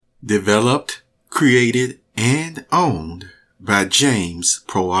Developed, created, and owned by James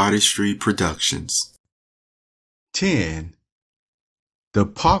Pro Artistry Productions. 10. The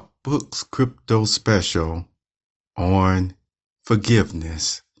PocbooksCrypto special on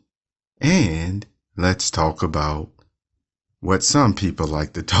forgiveness. And let's talk about what some people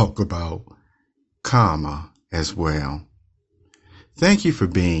like to talk about, karma as well. Thank you for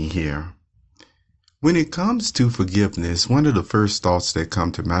being here. When it comes to forgiveness, one of the first thoughts that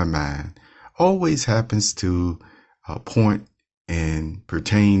come to my mind always happens to point and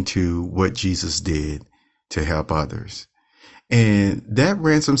pertain to what Jesus did to help others. And that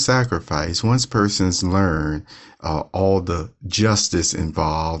ransom sacrifice, once persons learn all the justice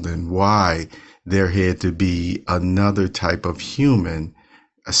involved and why there had to be another type of human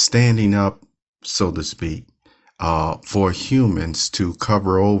standing up, so to speak, for humans to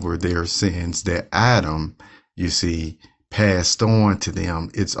cover over their sins that Adam, you see, passed on to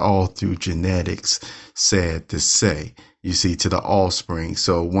them. It's all through genetics, sad to say, you see, to the offspring.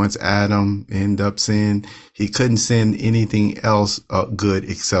 So once Adam ended up sin, he couldn't sin anything else good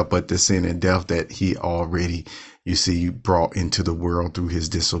except but the sin and death that he already, you see, brought into the world through his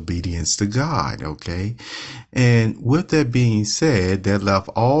disobedience to God. Okay. And with that being said, that left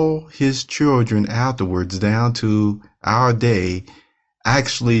all his children afterwards down to our day,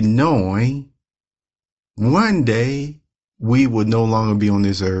 actually knowing one day we would no longer be on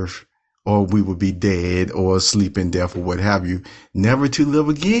this earth, or we would be dead or asleep in death or what have you, never to live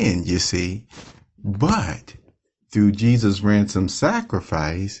again, you see. But through Jesus' ransom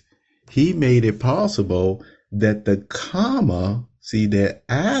sacrifice, he made it possible that the karma, see, that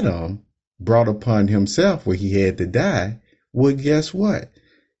Adam brought upon himself where he had to die, would, guess what?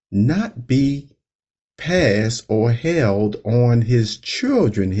 Not be passed or held on his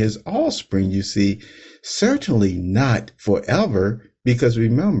children, his offspring, you see. Certainly not forever, because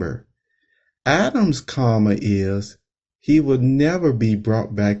remember, Adam's karma is he will never be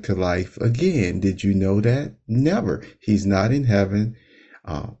brought back to life again. Did you know that? Never. He's not in heaven.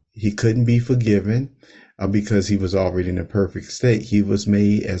 He couldn't be forgiven because he was already in a perfect state. He was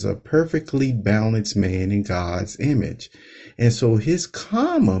made as a perfectly balanced man in God's image. And so his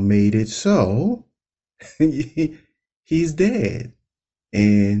karma made it so he's dead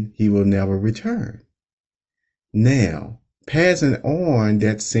and he will never return. Now, passing on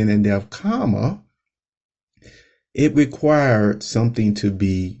that sin and death karma, it required something to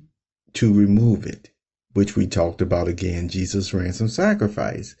remove it, which we talked about again, Jesus' ransom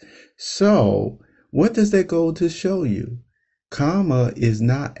sacrifice. So what does that go to show you? Karma is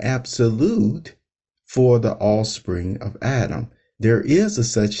not absolute for the offspring of Adam. There is a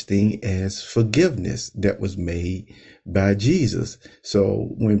such thing as forgiveness that was made by Jesus.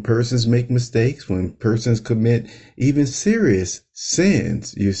 So when persons make mistakes, when persons commit even serious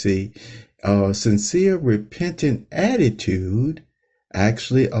sins, you see, sincere repentant attitude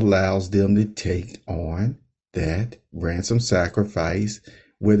actually allows them to take on that ransom sacrifice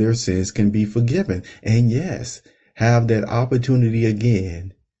where their sins can be forgiven. And yes, have that opportunity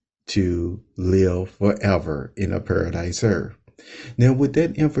again to live forever in a paradise earth. Now, with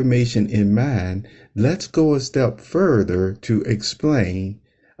that information in mind, let's go a step further to explain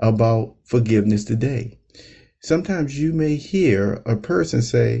about forgiveness today. Sometimes you may hear a person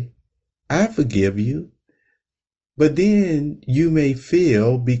say, I forgive you, but then you may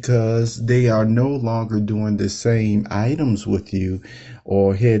feel because they are no longer doing the same items with you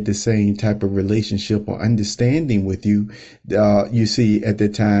or had the same type of relationship or understanding with you, you see, at the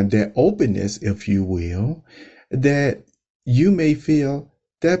time, that openness, if you will, that you may feel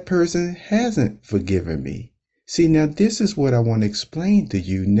that person hasn't forgiven me. See, now this is what I want to explain to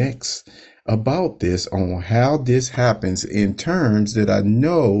you next about this, on how this happens in terms that I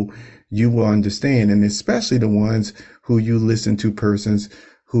know you will understand, and especially the ones who you listen to, persons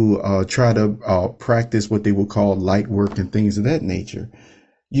who try to practice what they would call light work and things of that nature.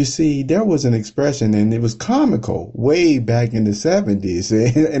 You see, there was an expression, and it was comical way back in the 70s.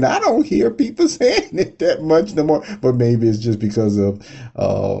 And I don't hear people saying it that much no more, but maybe it's just because of,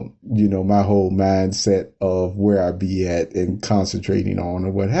 my whole mindset of where I be at and concentrating on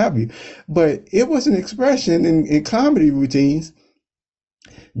or what have you. But it was an expression in comedy routines.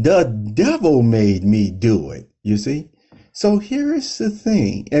 The devil made me do it, you see? So here is the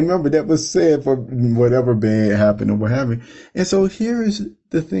thing. And remember, that was said for whatever bad happened or what have you. And so here is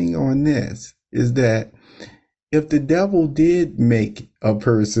the thing on this, is that if the devil did make a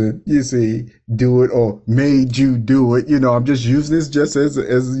person, you see, do it or made you do it, I'm just using this just as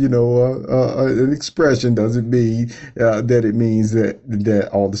an expression. Doesn't mean that it means that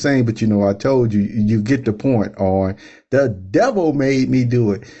all the same. But I told you, you get the point on the devil made me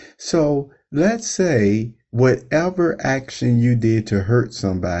do it. So let's say whatever action you did to hurt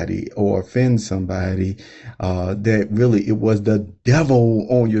somebody or offend somebody, that really it was the devil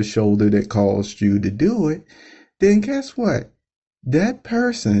on your shoulder that caused you to do it. Then guess what? That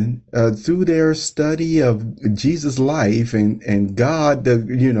person, through their study of Jesus' life and God,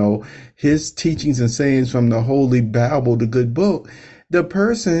 his teachings and sayings from the Holy Bible, the good book, the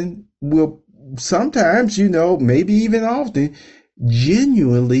person will sometimes, maybe even often,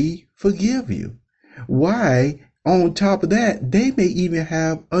 genuinely forgive you. Why? On top of that, they may even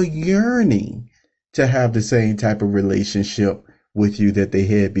have a yearning to have the same type of relationship with you that they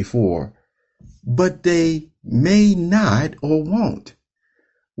had before, but they may not or won't.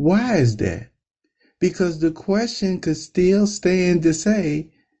 Why is that? Because the question could still stand to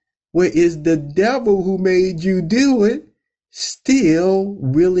say, well, is the devil who made you do it still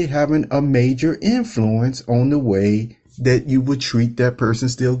really having a major influence on the way that you would treat that person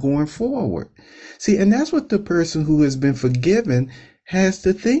still going forward? See, and that's what the person who has been forgiven has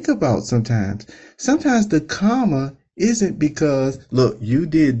to think about sometimes. Sometimes the karma isn't because, look, you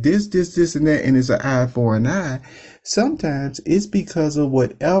did this, and that, and it's an eye for an eye. Sometimes it's because of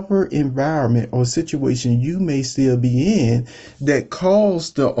whatever environment or situation you may still be in that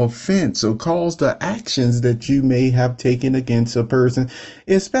caused the offense or caused the actions that you may have taken against a person,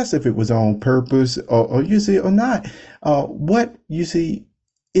 especially if it was on purpose or you see or not. What you see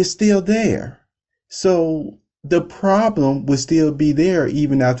is still there. So the problem would still be there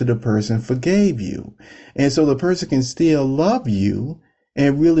even after the person forgave you. And so the person can still love you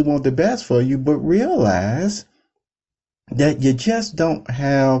and really want the best for you, but realize that you just don't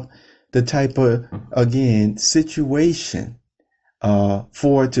have the type of, again, situation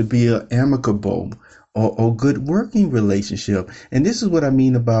for it to be an amicable or good working relationship. And this is what I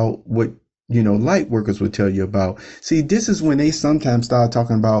mean about what, light workers would tell you about. See, this is when they sometimes start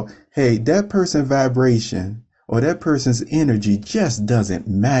talking about, hey, that person's vibration or that person's energy just doesn't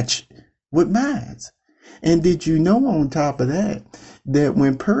match with mine. And did you know on top of that, that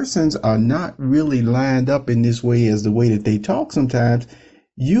when persons are not really lined up in this way as the way that they talk sometimes,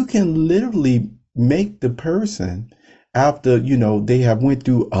 you can literally make the person, after, they have went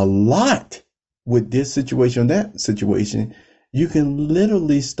through a lot with this situation, that situation, you can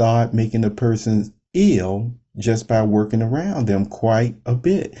literally start making the person ill just by working around them quite a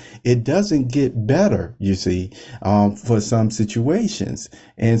bit. It doesn't get better, you see, for some situations.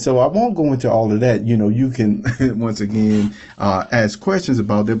 And so I won't go into all of that. You can, once again, ask questions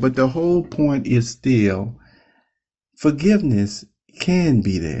about that. But the whole point is still forgiveness can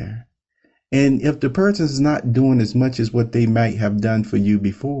be there. And if the person is not doing as much as what they might have done for you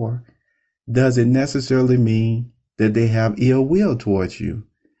before, does it necessarily mean that they have ill will towards you?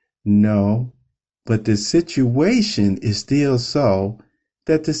 No. But the situation is still so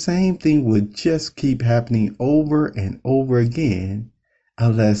that the same thing would just keep happening over and over again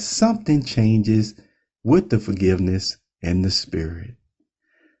unless something changes with the forgiveness and the spirit.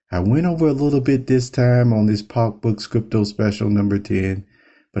 I went over a little bit this time on this PocbooksCrypto special number 10,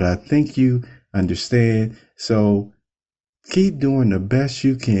 but I think you understand. So keep doing the best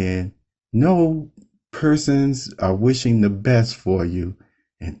you can. No persons are wishing the best for you,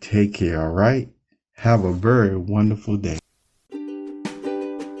 and take care, all right? Have a very wonderful day.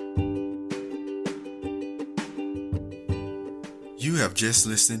 You have just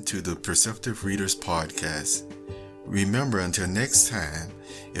listened to the Perceptive Readers Podcast. Remember, until next time,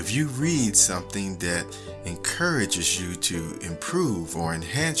 if you read something that encourages you to improve or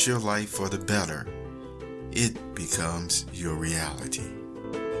enhance your life for the better, it becomes your reality.